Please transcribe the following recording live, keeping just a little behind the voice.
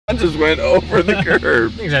I just went over the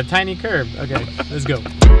curb. It's a tiny curb. Okay, let's go.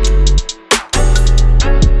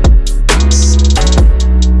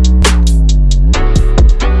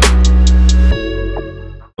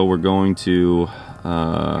 So we're going to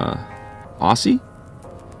Aussie.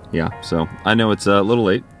 Yeah, so I know it's a little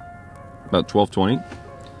late, about 12:20,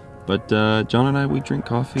 but John and I, we drink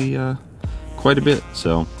coffee quite a bit,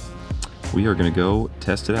 so we are gonna go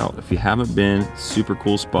test it out. If you haven't been, super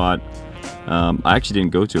cool spot. I actually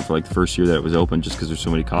didn't go to it for like the first year that it was open just because there's so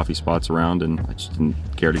many coffee spots around and I just didn't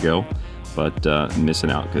care to go, but I'm missing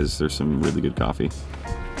out because there's some really good coffee.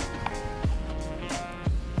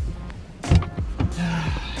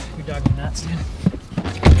 Your dog is nuts, dude.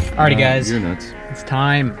 Alrighty guys, You're nuts. It's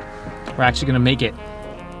time. We're actually gonna make it.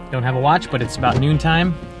 Don't have a watch, but it's about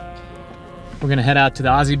noontime. We're gonna head out to the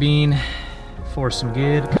Aussie Bean for some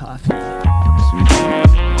good coffee.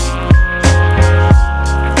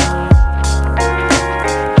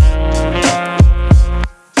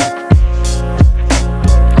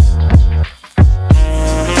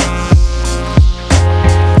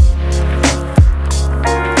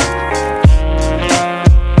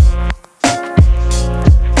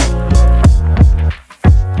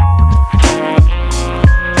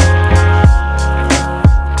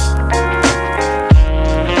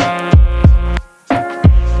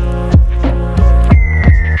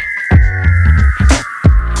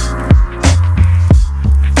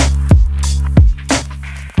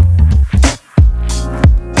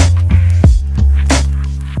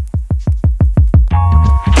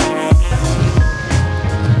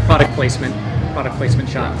 Product placement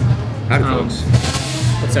shot. Howdy folks.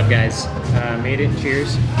 What's up guys? Made it,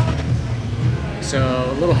 cheers.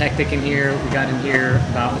 So a little hectic in here. We got in here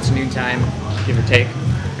about, it's noontime, give or take.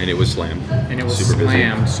 And it was slammed. And it was super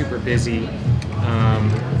slammed, busy. super busy.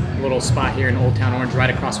 Little spot here in Old Towne Orange, right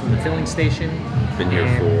across from the filling station. Been here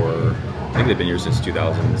for, I think they've been here since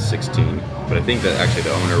 2016. But I think that actually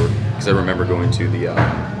the owner, because I remember going to the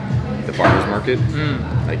farmer's market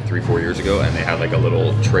like 3-4 years ago, and they had like a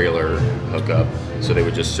little trailer hookup, so they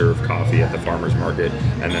would just serve coffee at the farmer's market,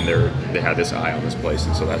 and then they had this eye on this place,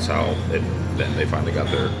 and so that's how then they finally got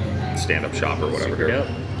their stand-up shop or whatever here.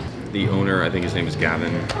 The owner, I think his name is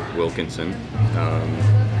Gavin Wilkinson.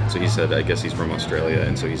 So he said, I guess he's from Australia,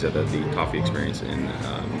 and so he said that the coffee experience in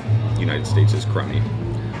United States is crummy,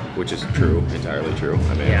 which is true, entirely true.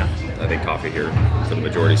 I mean, yeah. I think coffee here for the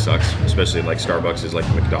majority sucks, especially like Starbucks is like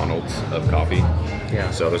McDonald's of coffee. Yeah.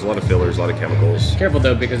 So there's a lot of fillers, a lot of chemicals. Careful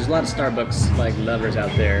though, because there's a lot of Starbucks like lovers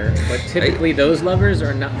out there, but typically those lovers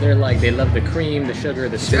are not. They're like, they love the cream, the sugar,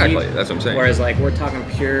 the sweet. Exactly, that's what I'm saying. Whereas like we're talking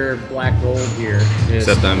pure black gold here. Just,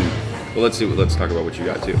 Except well, let's talk about what you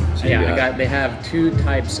got too. So yeah, they have two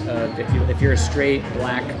types of, if you're a straight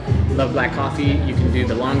black, love black coffee, you can do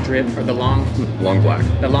the long drip or the long black.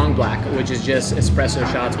 The long black, which is just espresso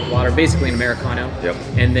shots with water, basically an Americano. Yep.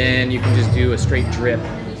 And then you can just do a straight drip,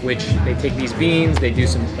 which they take these beans, they do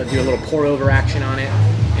a little pour over action on it,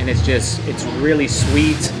 and it's really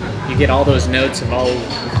sweet. You get all those notes of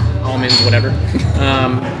almonds, whatever.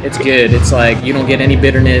 It's good. It's like you don't get any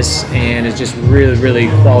bitterness, and it's just really, really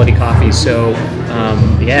quality coffee. So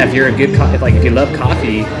yeah, if you're a good if you love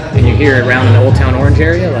coffee and you're here around in the Old Towne Orange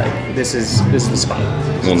area, like this is the spot.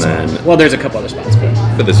 Well, there's a couple other spots,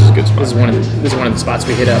 but this is a good spot. This is one of the spots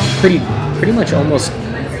we hit up pretty much almost.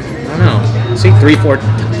 I don't know. See, three, four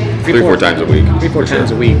times a week. 3-4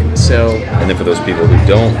 times a week. So. And then for those people who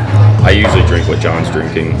don't, I usually drink what John's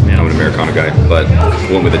drinking. I'm an Americano guy, but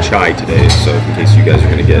went with a chai today. So in case you guys are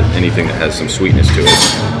going to get anything that has some sweetness to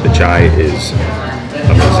it, the chai is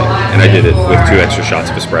amazing. And I did it with 2 extra shots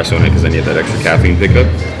of espresso in it because I need that extra caffeine pickup.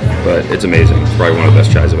 But it's amazing. It's probably one of the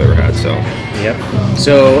best chais I've ever had. So. Yep.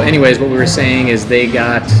 So anyways, what we were saying is they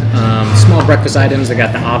got small breakfast items. They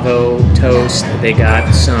got the Avo toast. They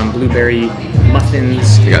got some blueberry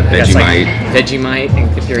muffins. They got Vegemite. Vegemite.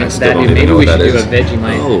 And if you're into that, maybe we should do a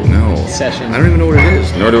Vegemite session. I don't even know what it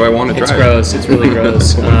is. Nor do I want to try it. It's gross. It's really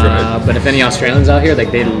gross. But if any Australians out here,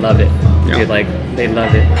 like they love it. Yeah. Dude, like they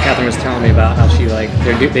love it. Catherine was telling me about how she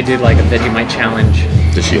they did like a Vegemite challenge.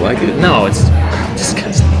 Does she like it? No, it's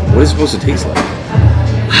disgusting. What is it supposed to taste like?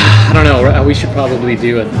 I don't know. We should probably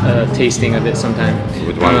do a tasting of it sometime.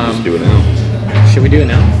 Why don't we just do it now? Should we do it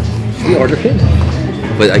now? Should we order it?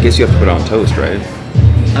 But I guess you have to put it on toast, right?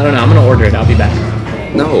 I don't know. I'm gonna order it. I'll be back.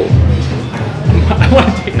 No. I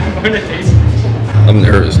want to taste it. I'm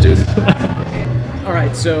nervous, dude. All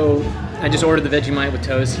right, so I just ordered the Vegemite with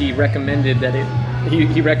toast. He recommended that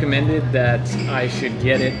he recommended that I should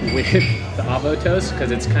get it with the Avo toast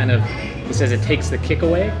because it's kind of, he says it takes the kick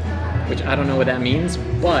away. which I don't know what that means,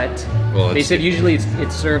 but Well, they said usually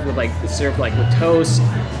it's served with like with toast,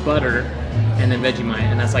 butter, and then Vegemite,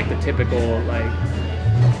 and that's like the typical like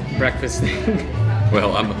breakfast thing.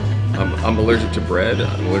 Well, I'm allergic to bread.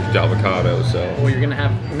 I'm allergic to avocado, so. Well, you're gonna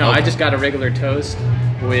have I just got a regular toast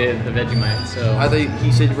with the Vegemite. So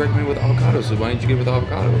He said you recommend with avocado, so why didn't you get it with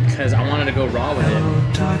avocado? because I wanted to go raw with it.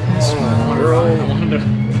 I wanted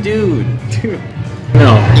to. Dude.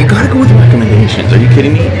 No, You gotta go with the recommendations. Are you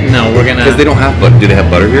kidding me? no, we're gonna. Because they don't have butter. Do they have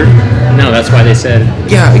butter here? No, that's why they said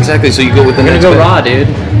Yeah, exactly. So you go with the we're next gonna go best. raw, dude.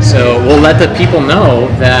 So we'll let the people know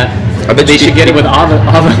that I bet they you should get it with ava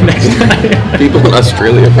next time. People in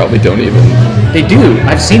Australia probably don't even. They do.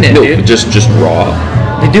 I've seen it, No, dude. just raw.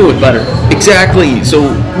 They do it with butter. Exactly. So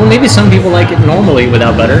Well, maybe some people like it normally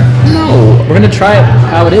without butter. no. We're gonna try it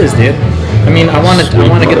how it is, dude. I mean, I want to Sweet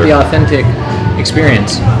get butter. the authentic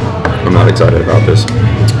experience. I'm not excited about this.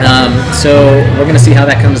 So we're gonna see how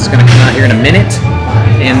that comes. It's gonna come out here in a minute,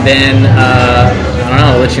 and then I don't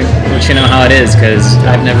know. Let you know how it is because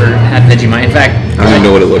I've never had Vegemite. In fact, I don't even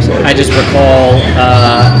know what it looks like. I just recall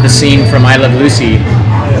the scene from I Love Lucy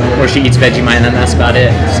where she eats Vegemite, and then that's about it.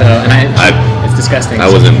 So, and it's disgusting. I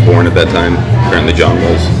wasn't born at that time. Apparently, John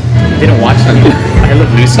was. You didn't watch I Love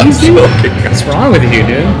Lucy? I'm joking. What's wrong with you,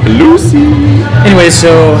 dude? Lucy. Anyway,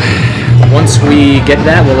 so once we get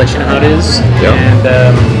that, we'll let you know how it is. Yep.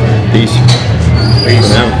 And Peace. peace.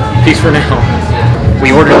 For now. Peace for now.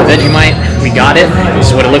 We ordered the Vegemite. We got it. This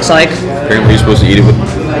is what it looks like. Apparently, you're supposed to eat it with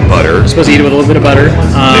butter. We're supposed to eat it with a little bit of butter.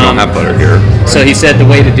 They don't have butter here. So he said the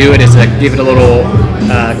way to do it is to give it a little,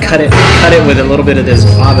 cut it with a little bit of this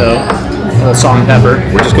avo, a little salt and pepper,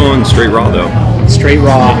 We're just going straight raw though. straight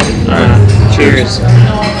raw. Cheers.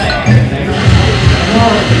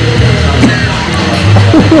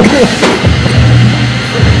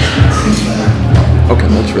 Okay,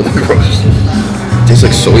 that's really gross. Tastes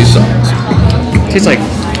like soy sauce. Tastes like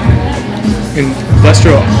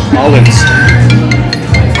industrial olives.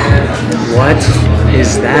 What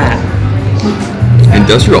is that?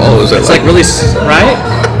 Industrial olives. It's like really right?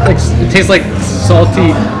 Like it tastes like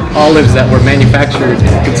salty olives that were manufactured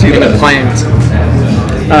in a plant.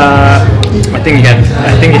 I think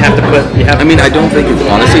you have to put. I mean, I don't think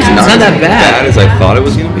honestly it's not not as that bad. as I thought it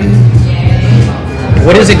was gonna be.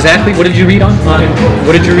 What is exactly? What did you read on?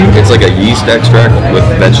 What did you read? It's like a yeast extract with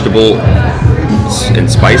vegetable and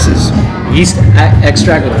spices. Yeast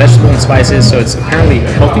extract with vegetable and spices, so it's apparently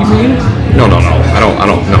healthy for you. No. I don't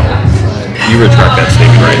know. You retract that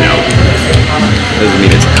statement right now. Doesn't mean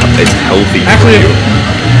it's healthy Actually, for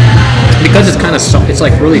you. because it's kind of it's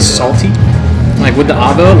like really salty. Like with the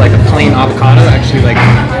avo, like a plain avocado, actually like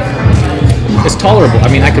it's tolerable. I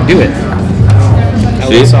mean, I could do it.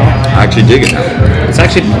 See? I actually dig it now. It's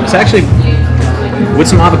actually with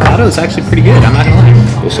some avocado, it's actually pretty good. I'm not gonna lie.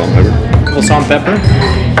 A little salt and pepper. A little salt and pepper,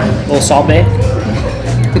 a little salt bay.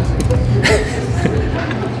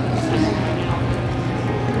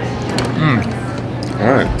 All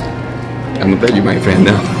right. I'm a Vegemite fan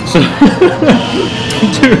now.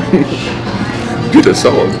 Dude, that's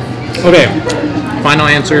solid. Okay, final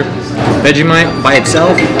answer. Vegemite by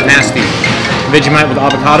itself, nasty. Vegemite with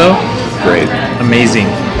avocado, Great. amazing.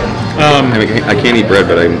 I mean, I can't eat bread,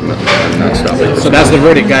 but I'm not stopping. So that's the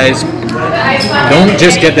verdict, guys. Don't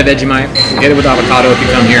just get the Vegemite. Get it with avocado if you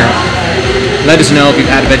come here. Let us know if you've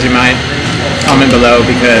had Vegemite. Comment below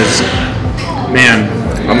because, man,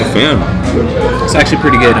 I'm a fan. it's actually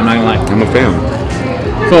pretty good. I'm not gonna lie. I'm a fan.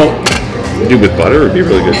 So, Dude, with butter would be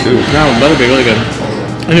really good too. no, that'll be really good.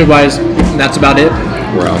 Anyways, that's about it.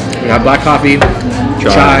 We're out. We got black coffee,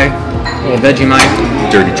 chai, a little Vegemite,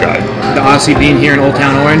 Dirty chai. the Aussie Bean here in Old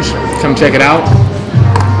Towne Orange. Come check it out.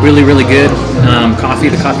 Really, really good coffee.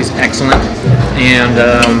 The coffee's excellent. And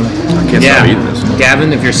can't stop eating this.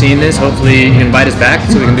 Gavin, if you're seeing this, hopefully you can invite us back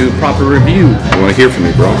so we can do a proper review. I want to hear from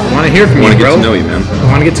you, bro. I want to hear from I you, want to bro. get to know you, man. I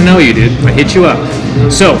want to get to know you, dude. I hit you up.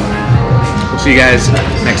 So, we'll see you guys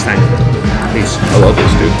next time. Peace. I love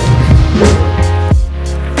this, dude.